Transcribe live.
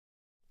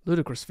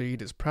Ludicrous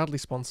Feed is proudly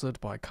sponsored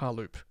by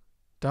Carloop,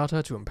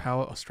 data to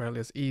empower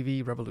Australia's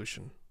EV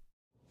revolution.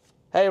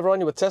 Hey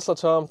everyone, you're with Tesla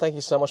Tom. Thank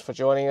you so much for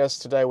joining us.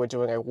 Today we're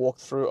doing a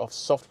walkthrough of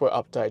software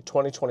update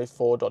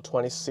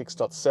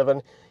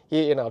 2024.26.7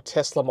 here in our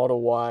Tesla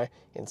Model Y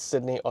in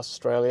Sydney,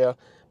 Australia.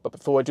 But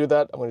before we do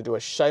that, I'm going to do a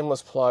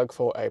shameless plug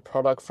for a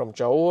product from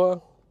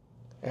Jowua.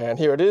 And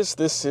here it is.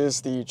 This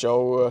is the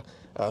Jowua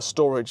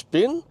storage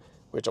bin,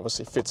 which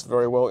obviously fits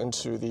very well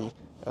into the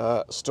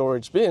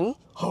storage bin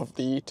of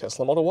the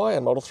Tesla Model Y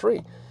and Model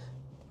 3.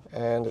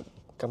 And it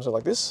comes out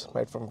like this,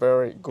 made from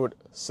very good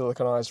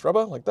siliconized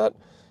rubber, like that.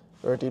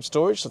 Very deep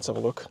storage. Let's have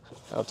a look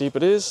how deep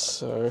it is.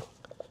 So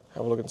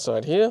have a look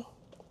inside here.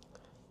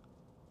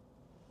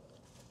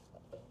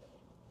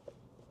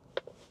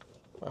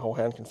 My whole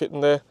hand can fit in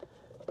there.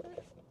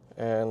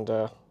 And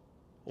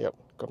yep,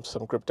 got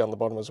some grip down the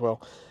bottom as well.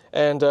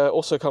 And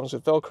also comes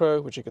with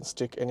Velcro, which you can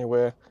stick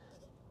anywhere.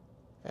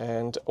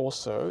 And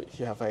also, if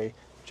you have a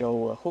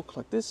Jowua hook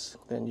like this,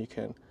 then you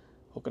can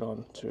hook it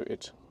on to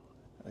it.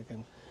 And it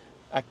can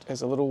act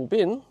as a little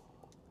bin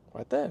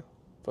right there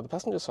for the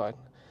passenger side.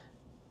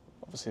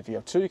 Obviously, if you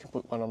have two, you can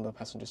put one on the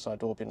passenger side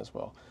door bin as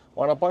well.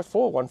 Why not buy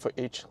four? One for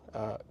each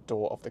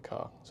door of the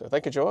car. So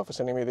thank you, Jowua, for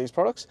sending me these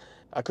products.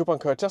 Coupon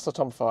code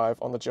TESLATOM5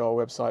 on the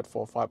Jowua website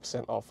for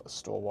 5% off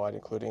store-wide,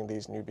 including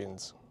these new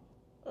bins.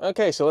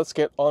 Okay, so let's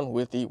get on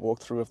with the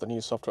walkthrough of the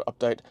new software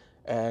update.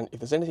 And if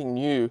there's anything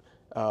new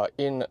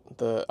in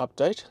the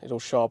update, it'll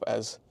show up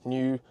as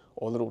new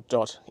or a little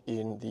dot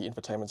in the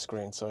infotainment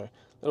screen. So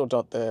little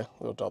dot there,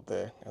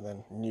 and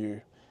then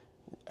new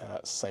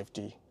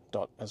safety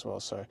dot as well.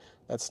 So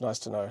that's nice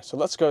to know. So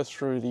let's go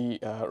through the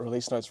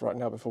release notes right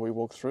now before we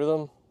walk through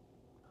them.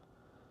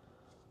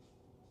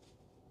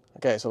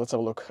 Okay, so let's have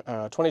a look.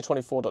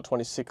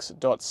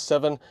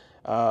 2024.26.7.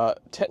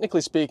 Technically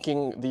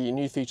speaking, the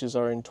new features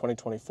are in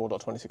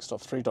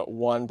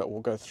 2024.26.3.1, but we'll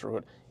go through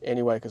it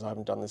anyway because I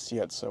haven't done this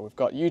yet. So we've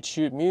got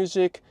YouTube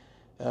Music.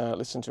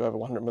 Listen to over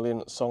 100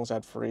 million songs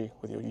ad-free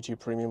with your YouTube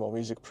Premium or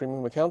Music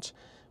Premium account.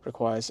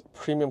 Requires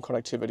premium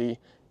connectivity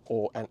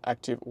or an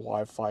active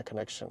Wi-Fi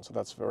connection. So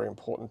that's very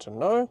important to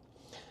know.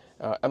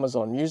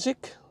 Amazon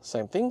Music,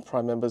 same thing.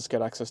 Prime members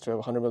get access to over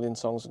 100 million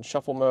songs in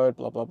shuffle mode,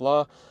 blah, blah,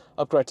 blah.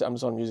 Upgrade to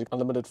Amazon Music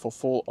Unlimited for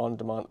full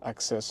on-demand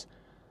access.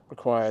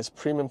 Requires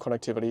premium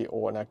connectivity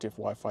or an active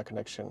Wi-Fi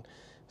connection.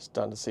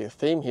 Starting to see a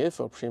theme here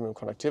for premium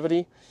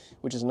connectivity,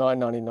 which is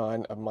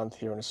 $9.99 a month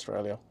here in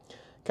Australia.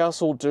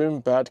 Castle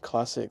Doombad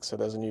Classic. So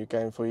there's a new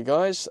game for you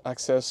guys.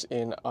 Access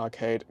in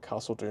arcade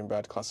Castle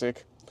Doombad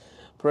Classic.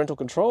 Parental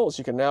Controls.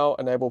 You can now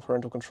enable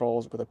parental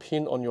controls with a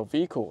pin on your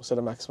vehicle. Set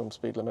a maximum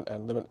speed limit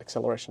and limit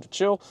acceleration to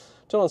chill.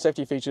 Turn on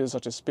safety features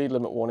such as speed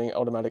limit warning,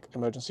 automatic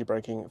emergency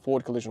braking,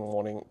 forward collision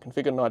warning.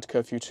 Configure night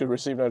curfew to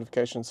receive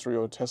notifications through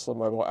your Tesla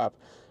mobile app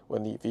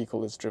when the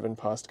vehicle is driven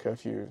past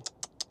curfew.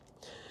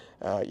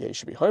 Yeah, you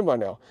should be home by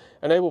now.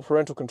 Enable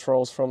parental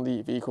controls from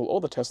the vehicle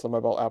or the Tesla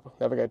mobile app.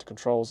 Navigate to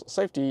controls,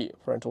 safety,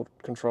 parental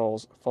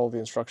controls, follow the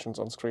instructions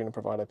on screen and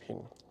provide a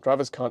PIN.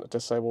 Drivers can't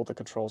disable the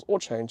controls or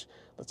change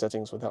the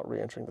settings without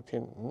re-entering the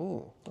PIN.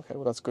 Okay,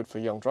 well that's good for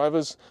young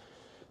drivers.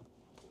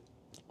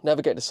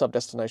 Navigate to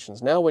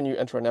sub-destinations. Now when you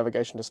enter a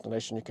navigation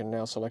destination, you can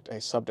now select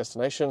a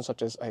sub-destination,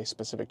 such as a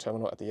specific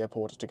terminal at the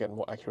airport to get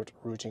more accurate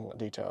routing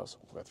details.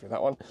 We'll go through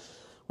that one.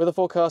 Weather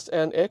forecast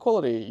and air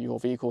quality. Your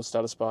vehicle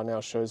status bar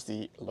now shows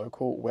the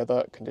local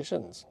weather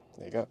conditions.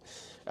 There you go.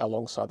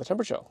 Alongside the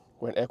temperature.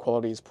 When air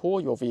quality is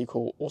poor, your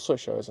vehicle also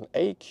shows an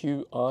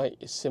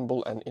AQI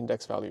symbol and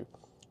index value.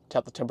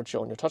 Tap the temperature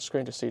on your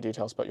touchscreen to see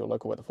details about your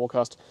local weather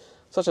forecast,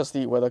 such as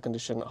the weather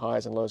condition,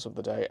 highs and lows of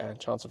the day, and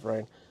chance of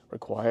rain.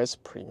 Requires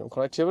premium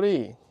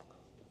connectivity.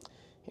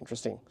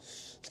 Interesting.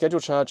 Schedule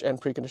charge and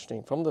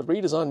preconditioning. From the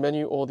Redesigned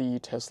menu or the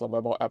Tesla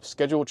mobile app,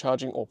 schedule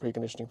charging or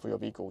preconditioning for your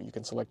vehicle. You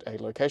can select a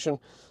location,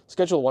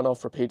 schedule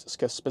one-off, repeat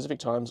specific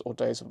times or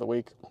days of the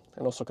week,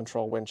 and also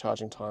control when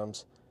charging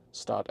times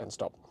start and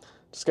stop.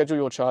 To schedule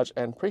your charge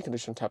and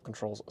precondition, tap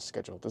Controls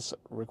Schedule. This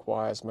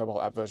requires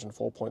mobile app version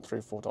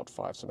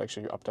 4.34.5, so make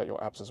sure you update your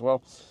apps as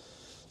well.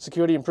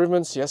 Security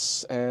improvements,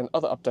 yes, and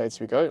other updates.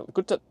 Here we go.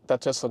 Good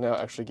that Tesla now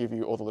actually give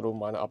you all the little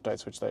minor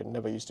updates which they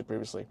never used to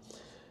previously.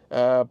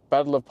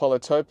 Battle of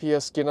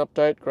Polytopia skin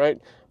update, great.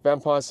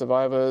 Vampire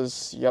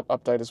Survivors, yep,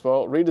 update as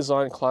well.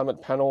 Redesigned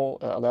climate panel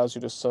allows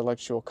you to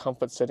select your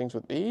comfort settings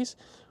with ease.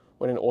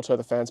 When in auto,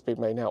 the fan speed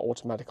may now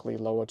automatically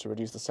lower to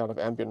reduce the sound of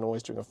ambient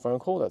noise during a phone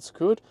call. That's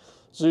good.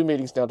 Zoom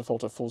meetings now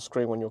default to full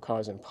screen when your car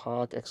is in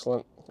park.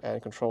 Excellent.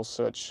 And control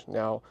search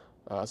now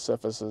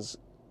surfaces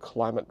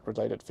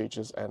climate-related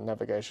features and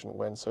navigation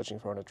when searching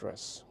for an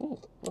address.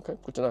 Okay,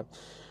 good to know.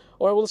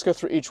 All right, well, let's go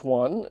through each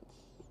one.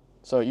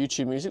 So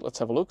YouTube Music, let's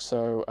have a look.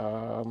 So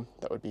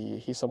that would be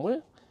here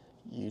somewhere.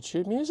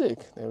 YouTube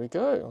Music, there we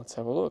go. Let's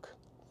have a look.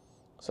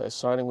 So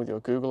signing with your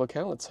Google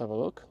account, let's have a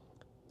look.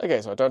 Okay,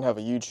 so I don't have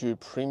a YouTube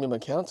Premium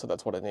account, so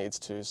that's what it needs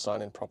to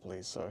sign in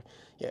properly. So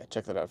yeah,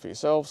 check that out for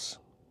yourselves.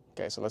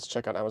 Okay, so let's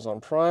check out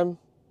Amazon Prime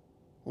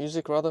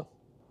Music rather.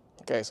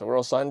 Okay, so we're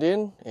all signed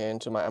in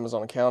into my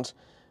Amazon account.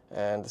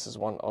 And this is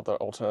one other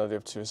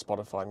alternative to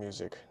Spotify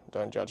music.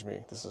 Don't judge me.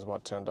 This is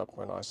what turned up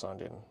when I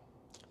signed in.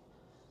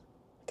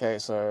 Okay,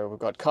 so we've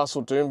got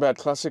Castle Doombad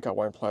Classic. I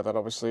won't play that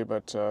obviously,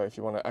 but if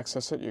you want to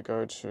access it, you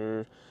go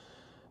to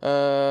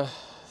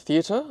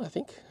Theatre, I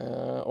think,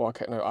 or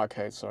Arcade. No,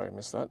 Arcade. Sorry,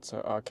 missed that.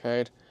 So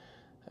Arcade,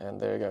 and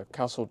there you go.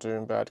 Castle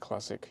Doombad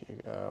Classic.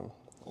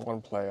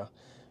 One player.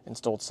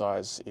 Installed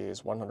size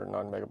is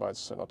 109 megabytes,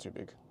 so not too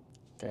big.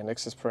 Okay,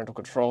 next is Parental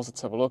Controls.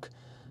 Let's have a look.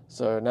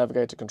 So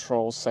navigate to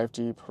Controls,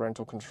 Safety,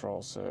 Parental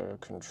Controls. So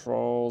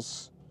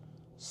Controls,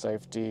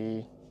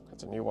 Safety,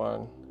 that's a new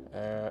one,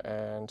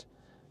 and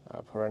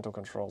Parental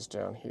Controls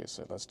down here.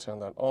 So let's turn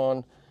that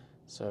on.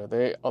 So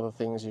there are other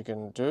things you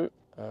can do.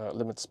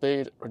 Limit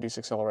speed, reduce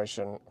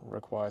acceleration,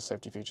 require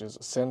safety features,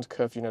 send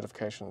curfew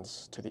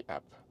notifications to the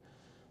app.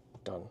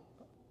 Done.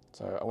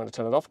 So I'm going to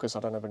turn it off because I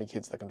don't have any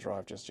kids that can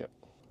drive just yet.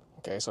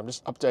 Okay, so I'm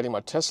just updating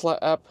my Tesla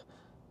app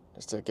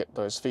just to get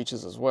those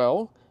features as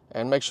well.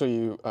 And make sure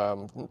you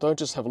don't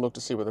just have a look to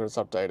see whether it's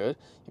updated.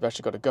 You've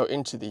actually got to go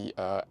into the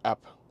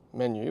app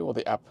menu or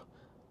the app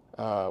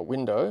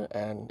window,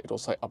 and it'll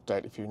say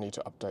update if you need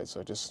to update.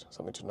 So just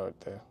something to note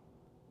there.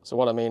 So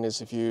what I mean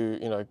is if you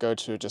go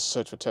to just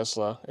search for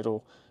Tesla,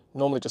 it'll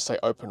normally just say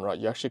open, right?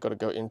 You actually got to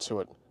go into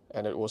it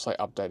and it will say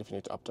update if you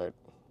need to update.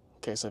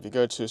 Okay, so if you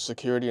go to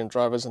security and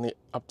drivers in the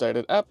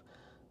updated app,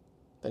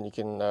 then you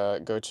can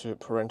go to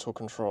Parental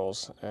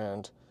Controls,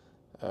 and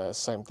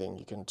same thing.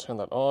 You can turn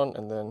that on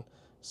and then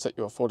set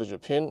your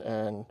 4-digit PIN,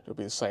 and it'll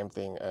be the same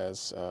thing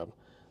as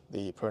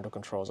the Parental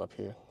Controls up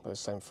here, those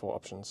same 4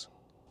 options.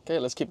 Okay,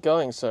 let's keep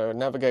going. So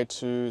navigate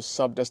to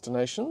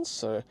sub-destinations.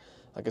 So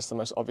I guess the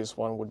most obvious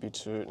one would be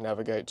to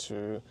navigate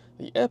to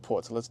the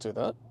airport. So let's do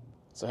that.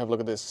 So have a look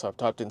at this. So I've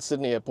typed in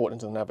Sydney Airport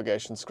into the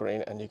navigation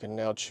screen, and you can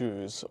now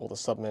choose all the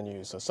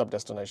sub-menus, so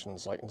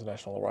sub-destinations like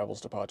international arrivals,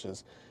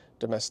 departures,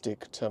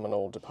 domestic,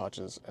 terminal,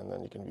 departures, and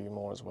then you can view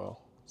more as well.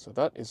 So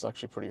that is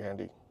actually pretty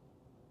handy.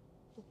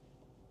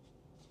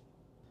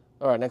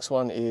 All right, next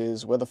one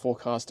is weather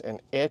forecast and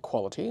air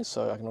quality.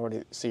 So I can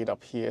already see it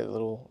up here, the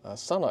little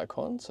sun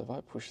icon. So if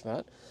I push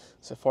that,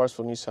 so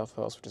Forestville, New South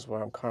Wales, which is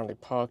where I'm currently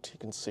parked, you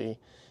can see,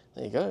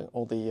 there you go,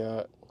 all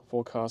the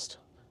forecast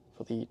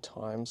for the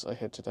times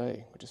ahead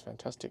today, which is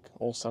fantastic.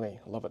 All sunny,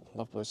 love it,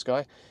 love blue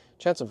sky.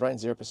 Chance of rain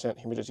 0%,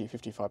 humidity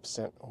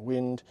 55%,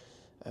 wind,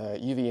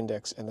 UV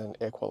index, and then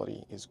air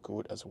quality is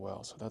good as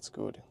well. So that's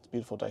good. It's a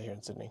beautiful day here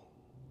in Sydney.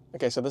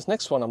 Okay, so this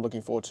next one I'm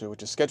looking forward to,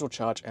 which is schedule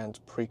charge and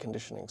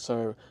preconditioning.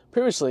 So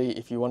previously,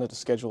 if you wanted to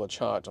schedule a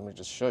charge, I'm going to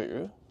just show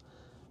you.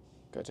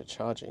 Go to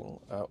charging.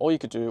 All you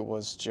could do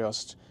was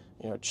just,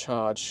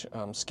 charge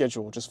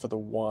schedule just for the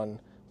one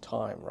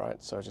time,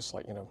 right? So just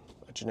like,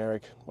 a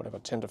generic, whatever,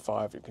 10 to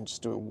 5, you can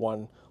just do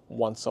it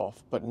once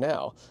off. But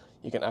now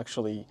you can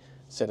actually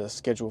set a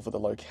schedule for the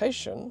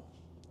location.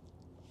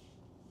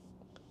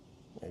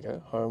 There you go,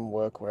 home,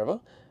 work, wherever.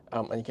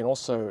 And you can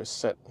also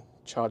set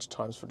charge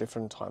times for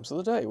different times of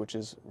the day, which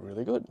is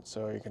really good.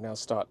 So you can now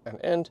start and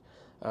end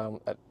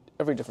at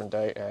every different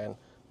day, and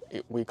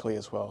weekly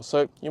as well.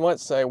 So you might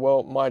say,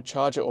 well, my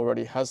charger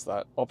already has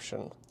that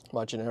option,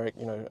 my generic,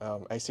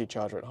 AC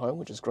charger at home,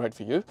 which is great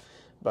for you.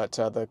 But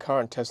the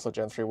current Tesla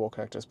Gen 3 wall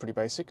connector is pretty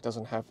basic, it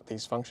doesn't have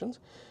these functions.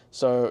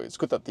 So it's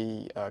good that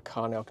the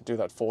car now can do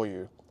that for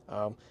you.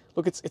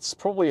 Look, it's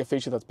probably a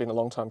feature that's been a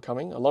long time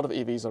coming. A lot of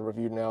EVs are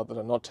reviewed now that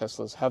are not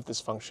Teslas have this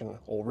function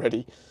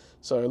already.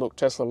 So look,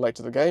 Tesla late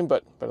to the game,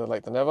 but better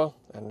late than never.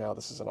 And now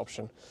this is an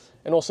option.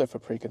 And also for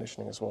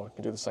preconditioning as well, you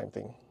can do the same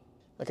thing.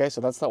 Okay,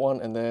 so that's that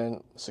one. And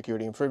then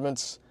security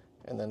improvements.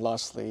 And then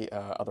lastly,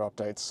 other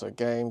updates. So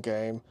game,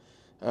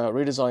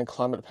 redesigned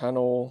climate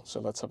panel. So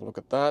let's have a look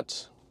at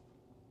that.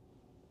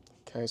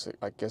 Okay, so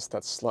I guess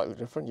that's slightly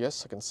different.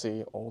 Yes, I can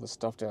see all the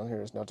stuff down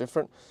here is now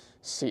different.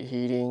 Seat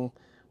heating,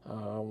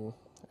 and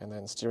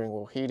then steering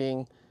wheel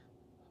heating,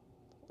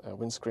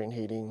 windscreen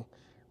heating,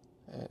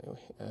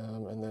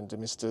 and then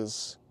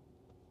demisters.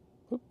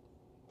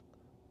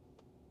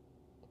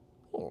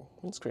 Oh,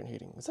 windscreen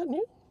heating. Is that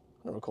new?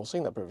 I don't recall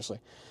seeing that previously.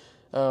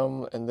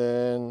 And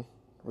then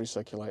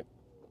recirculate,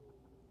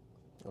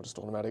 or just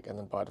automatic, and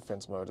then by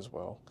defense mode as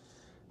well.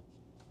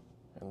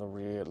 And the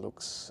rear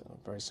looks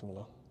very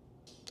similar.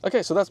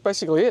 Okay, so that's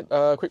basically it.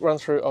 Quick run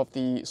through of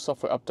the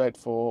software update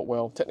for,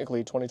 well,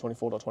 technically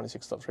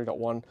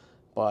 2024.26.3.1,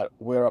 but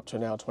we're up to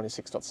now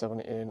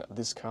 26.7 in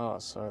this car,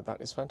 so that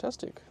is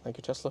fantastic. Thank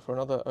you, Tesla, for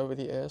another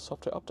over-the-air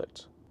software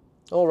update.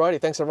 Alrighty,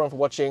 thanks everyone for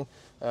watching.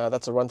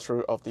 That's a run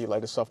through of the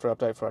latest software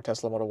update for our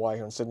Tesla Model Y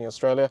here in Sydney,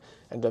 Australia.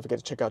 And don't forget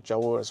to check out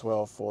Jowua as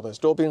well for those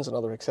door bins and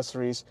other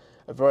accessories.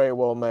 Very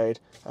well made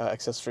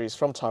accessories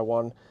from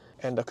Taiwan.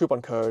 And a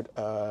coupon code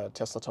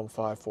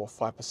TeslaTom5 for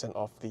 5%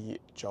 off the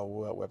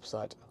Jowua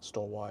website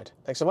store-wide.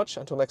 Thanks so much.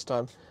 Until next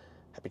time,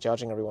 happy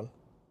charging, everyone.